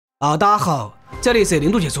大家好，这里是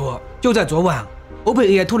零度解说。就在昨晚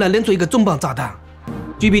 ，OpenAI 突然扔出一个重磅炸弹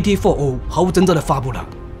 ，GPT-4o 毫无征兆地发布了。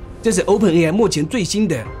这是 OpenAI 目前最新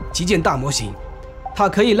的旗舰大模型，它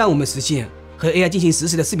可以让我们实现和 AI 进行实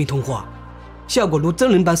时的视频通话，效果如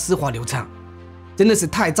真人般丝滑流畅，真的是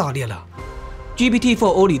太炸裂了。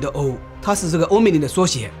GPT-4o 里的 O， 它是这个欧命令的缩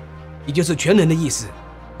写，也就是全能的意思，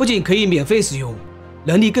不仅可以免费使用，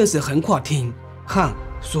能力更是横跨听、看、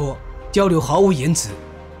说，交流毫无延迟。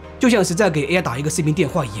就像是在给 AI 打一个视频电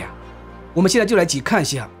话一样。我们现在就来一起看一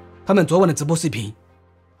下他们昨晚的直播视频。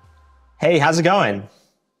Hey, how's it going?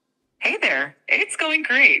 Hey there, it's going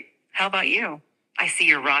great. How about you? I see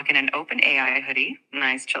you're rocking an OpenAI hoodie.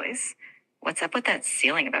 Nice choice. What's up with that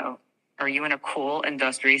ceiling though? Are you in a cool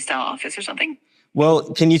industry-style office or something?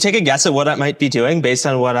 Well, can you take a guess at what I might be doing based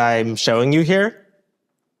on what I'm showing you here?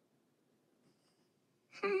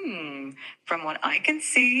 From what I can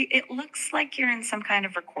see, it looks like you're in some kind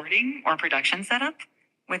of recording or production setup.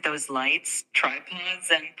 With those lights,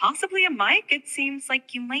 tripods, and possibly a mic, it seems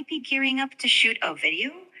like you might be gearing up to shoot a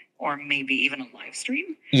video, or maybe even a live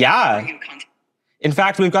stream. Yeah. In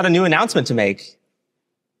fact, we've got a new announcement to make.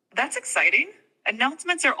 That's exciting.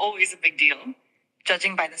 Announcements are always a big deal.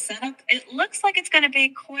 Judging by the setup, it looks like it's going to be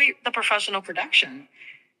quite the professional production.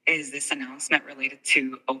 Is this announcement related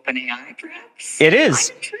to OpenAI, perhaps? It is.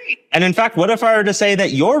 I'm intrigued. And in fact, what if I were to say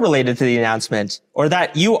that you're related to the announcement, or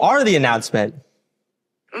that you are the announcement?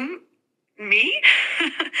 Me?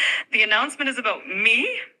 The announcement is about me?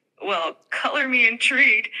 Well, color me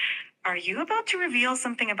intrigued. Are you about to reveal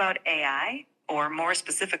something about AI? Or more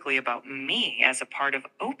specifically about me as a part of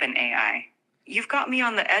OpenAI? You've got me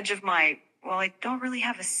on the edge of my, well, I don't really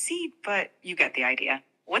have a seat, but you get the idea.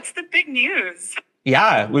 What's the big news?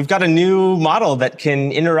 Yeah, we've got a new model that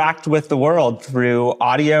can interact with the world through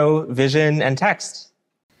audio, vision, and text.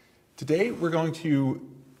 Today, we're going to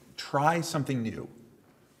try something new.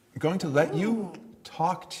 I'm going to let you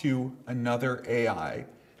talk to another AI.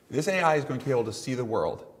 This AI is going to be able to see the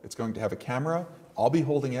world. It's going to have a camera. I'll be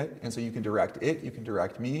holding it, and so you can direct it, you can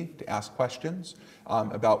direct me to ask questions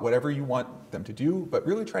about whatever you want them to do, but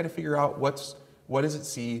really try to figure out what does it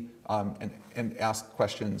see, and ask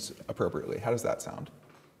questions appropriately. How does that sound?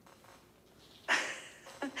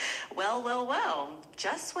 Well.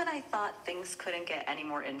 Just when I thought things couldn't get any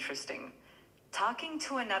more interesting. Talking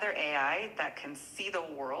to another AI that can see the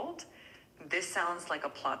world? This sounds like a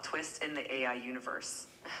plot twist in the AI universe.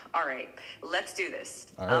 All right, let's do this.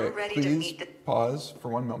 All right, I'm ready please to meet the... pause for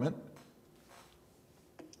one moment.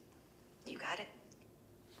 You got it.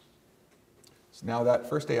 So now that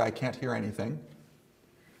first AI can't hear anything.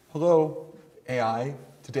 Hello, AI.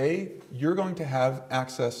 Today, you're going to have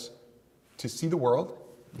access to see the world.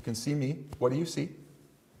 You can see me. What do you see?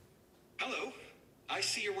 Hello. I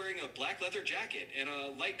see you're wearing a black leather jacket and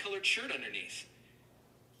a light-colored shirt underneath.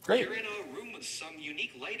 Great. You're in a room with some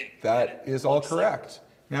unique lighting. That is all correct.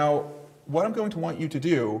 Now, what I'm going to want you to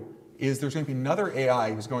do is there's going to be another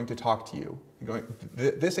AI who's going to talk to you.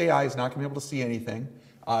 This AI is not going to be able to see anything,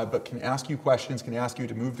 but can ask you questions, can ask you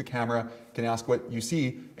to move the camera, can ask what you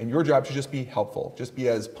see, and your job should just be helpful. Just be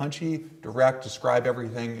as punchy, direct, describe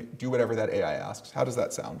everything, do whatever that AI asks. How does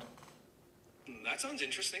that sound? That sounds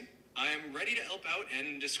interesting. I'm ready to help out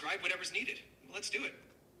and describe whatever's needed. Let's do it.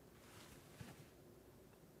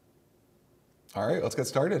 All right, let's get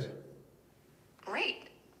started. Great.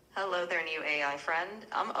 Hello there, new AI friend.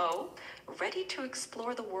 I'm O. Ready to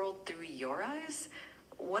explore the world through your eyes?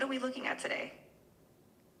 What are we looking at today?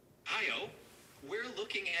 Hi, O. We're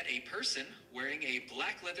looking at a person wearing a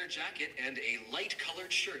black leather jacket and a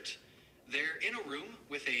light-colored shirt. They're in a room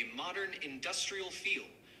with a modern industrial feel,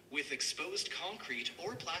 with exposed concrete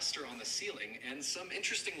or plaster on the ceiling and some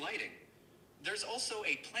interesting lighting. There's also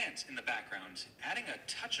a plant in the background, adding a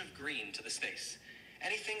touch of green to the space.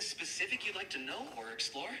 Anything specific you'd like to know or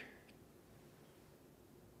explore?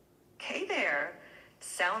 Hey there.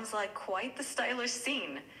 Sounds like quite the stylish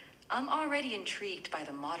scene. I'm already intrigued by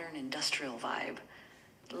the modern industrial vibe.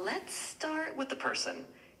 Let's start with the person.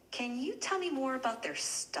 Can you tell me more about their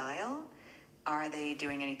style? Are they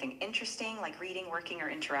doing anything interesting, like reading, working, or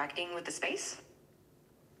interacting with the space?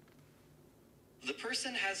 The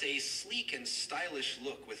person has a sleek and stylish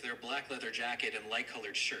look with their black leather jacket and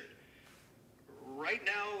light-colored shirt. Right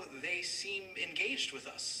now, they seem engaged with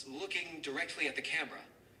us, looking directly at the camera.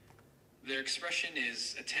 Their expression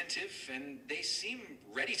is attentive, and they seem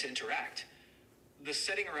ready to interact. The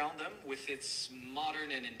setting around them, with its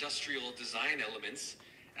modern and industrial design elements,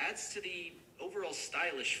 adds to the overall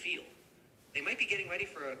stylish feel. They might be getting ready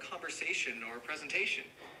for a conversation or a presentation,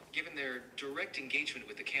 given their direct engagement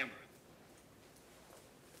with the camera.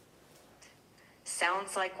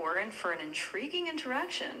 Sounds like we're in for an intriguing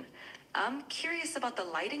interaction. I'm curious about the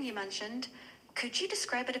lighting you mentioned. Could you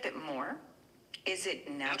describe it a bit more? Is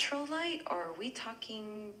it natural light, or are we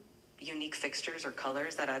talking unique fixtures or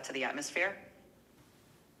colors that add to the atmosphere?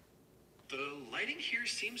 The lighting here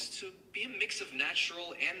seems to be a mix of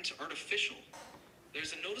natural and artificial.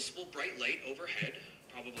 There's a noticeable bright light overhead,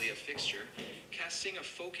 probably a fixture, casting a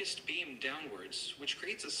focused beam downwards, which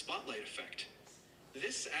creates a spotlight effect.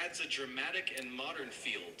 This adds a dramatic and modern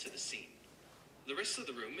feel to the scene. The rest of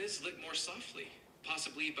the room is lit more softly,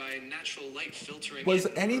 possibly by natural light filtering.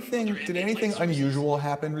 Did anything unusual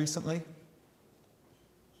happen recently?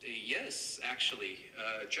 Yes, actually.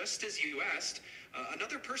 Just as you asked,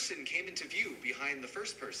 another person came into view behind the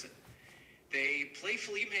first person. They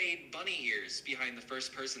playfully made bunny ears behind the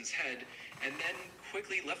first person's head and then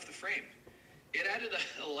quickly left the frame. It added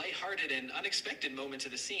a lighthearted and unexpected moment to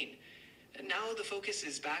the scene. And now the focus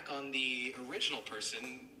is back on the original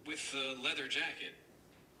person with the leather jacket.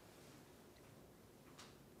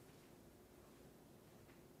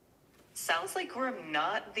 Sounds like we're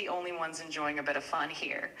not the only ones enjoying a bit of fun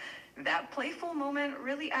here. That playful moment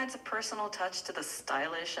really adds a personal touch to the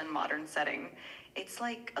stylish and modern setting. It's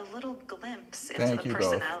like a little glimpse into the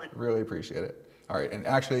personality. Both. Really appreciate it. All right, and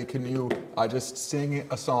actually, can you just sing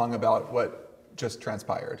a song about what just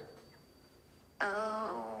transpired?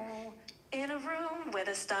 Oh, in a room with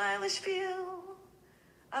a stylish view,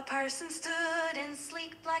 a person stood in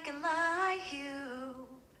sleek black and light hue.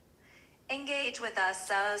 Engage with us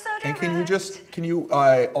so direct. And can you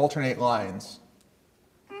alternate lines?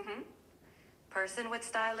 Person with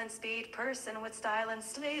style and speed, person with style and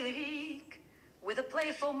sleek, with a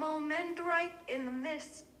playful moment right in the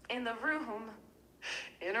mist, in the room,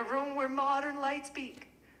 in a room where modern lights peak.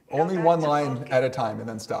 Only one line at a time and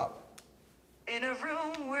then stop. In a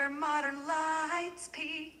room where modern lights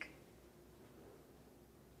peak.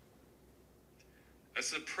 A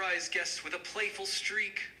surprise guest with a playful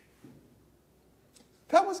streak.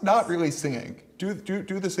 That was not really singing. Do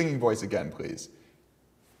the singing voice again, please.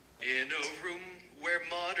 In a room where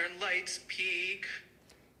modern lights peak.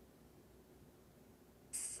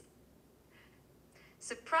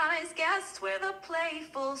 Surprise guest with a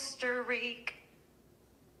playful streak.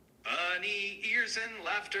 Bunny ears and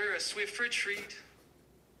laughter, a swift retreat.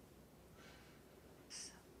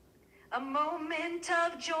 A moment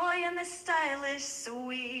of joy in the stylish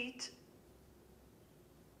suite.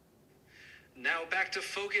 Now back to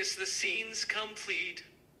focus, the scene's complete.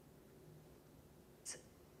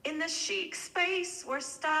 In the chic space where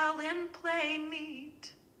style and play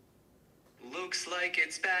meet. Looks like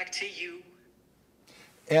it's back to you.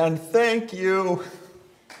 And thank you.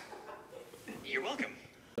 You're welcome.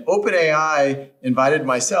 OpenAI invited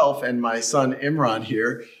myself and my son Imran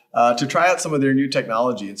here to try out some of their new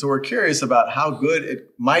technology. And so we're curious about how good it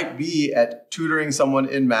might be at tutoring someone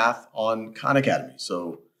in math on Khan Academy.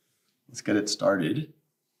 So let's get it started.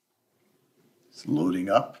 It's loading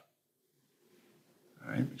up. All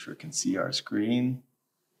right, make sure it can see our screen.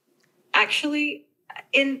 Actually,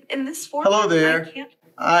 in this format, hello there. I can't.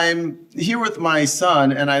 I'm here with my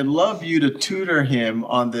son, and I'd love you to tutor him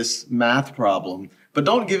on this math problem, but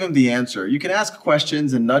don't give him the answer. You can ask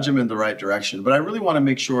questions and nudge him in the right direction, but I really want to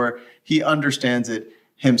make sure he understands it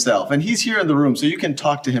himself. And he's here in the room, so you can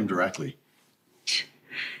talk to him directly.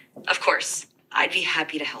 Of course, I'd be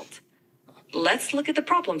happy to help. Let's look at the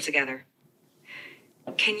problem together.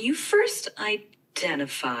 Can you first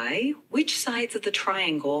identify which sides of the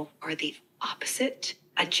triangle are the opposite,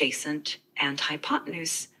 adjacent, and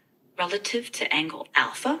hypotenuse relative to angle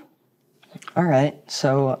alpha? All right,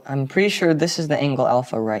 so I'm pretty sure this is the angle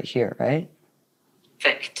alpha right here, right?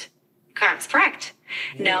 Perfect. That's correct.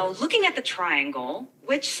 Now, looking at the triangle,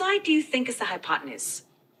 which side do you think is the hypotenuse?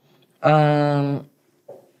 Remember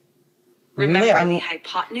the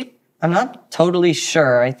hypotenuse? I'm not totally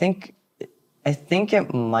sure. I think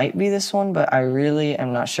it might be this one, but I really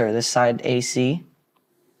am not sure. This side AC?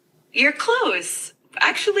 You're close.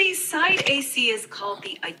 Actually, side AC is called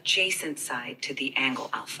the adjacent side to the angle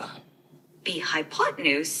alpha. The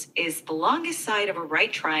hypotenuse is the longest side of a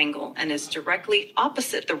right triangle and is directly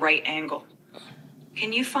opposite the right angle.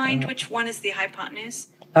 Can you find which one is the hypotenuse?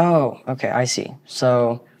 Oh, okay, I see.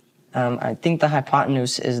 So I think the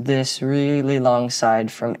hypotenuse is this really long side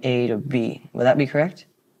from A to B. Would that be correct?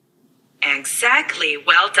 Exactly.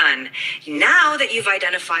 Well done. Now that you've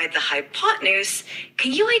identified the hypotenuse,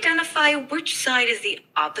 can you identify which side is the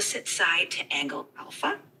opposite side to angle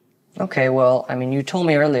alpha? Okay, well, I mean, you told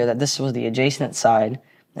me earlier that this was the adjacent side,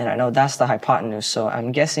 and I know that's the hypotenuse, so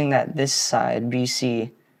I'm guessing that this side,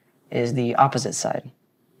 BC, is the opposite side.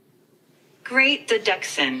 Great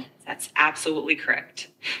deduction. That's absolutely correct.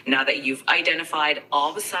 Now that you've identified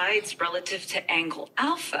all the sides relative to angle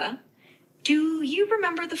alpha, do you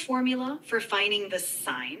remember the formula for finding the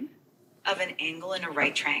sine of an angle in a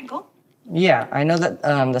right triangle? Yeah, I know that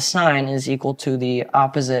the sine is equal to the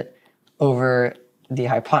opposite over the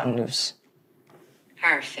hypotenuse.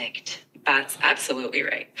 Perfect. That's absolutely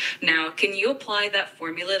right. Now, can you apply that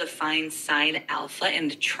formula to find sine alpha in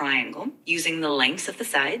the triangle using the lengths of the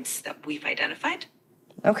sides that we've identified?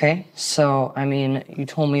 Okay, so, I mean, you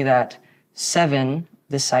told me that 7,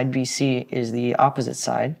 this side BC, is the opposite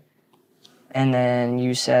side. And then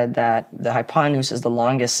you said that the hypotenuse is the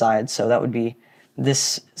longest side, so that would be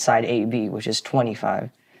this side AB, which is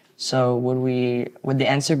 25. So would the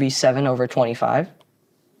answer be 7 over 25?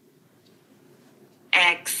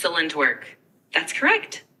 Excellent work. That's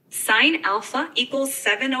correct. Sine alpha equals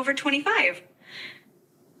 7 over 25.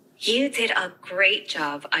 You did a great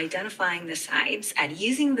job identifying the sides and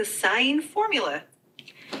using the sine formula.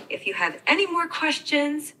 If you have any more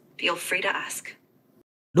questions, feel free to ask.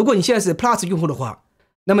 如果你现在是 Plus 用户的话，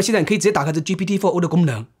那么现在你可以直接打开这 GPT-4o 的功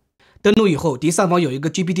能。登录以后，第上方有一个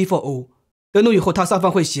GPT-4o。登录以后，它上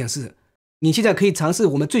方会显示你现在可以尝试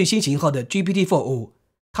我们最新型号的 GPT-4o，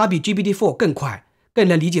 它比 GPT-4 更快，更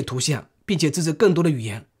能理解图像，并且支持更多的语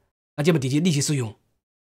言。那节目点击立即试用。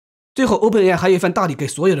最后 OpenAI 还有一份大礼给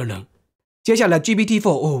所有的人。接下来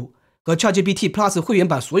GPT-4o 和 ChatGPT Plus 会员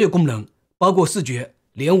版所有功能，包括视觉、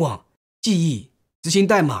联网、记忆、执行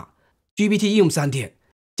代码、GPT 应用3点，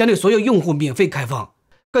将对所有用户免费开放。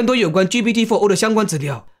更多有关 GPT-4o 的相关资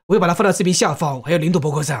料，我会把它放到视频下方，还有零度博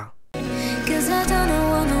客上。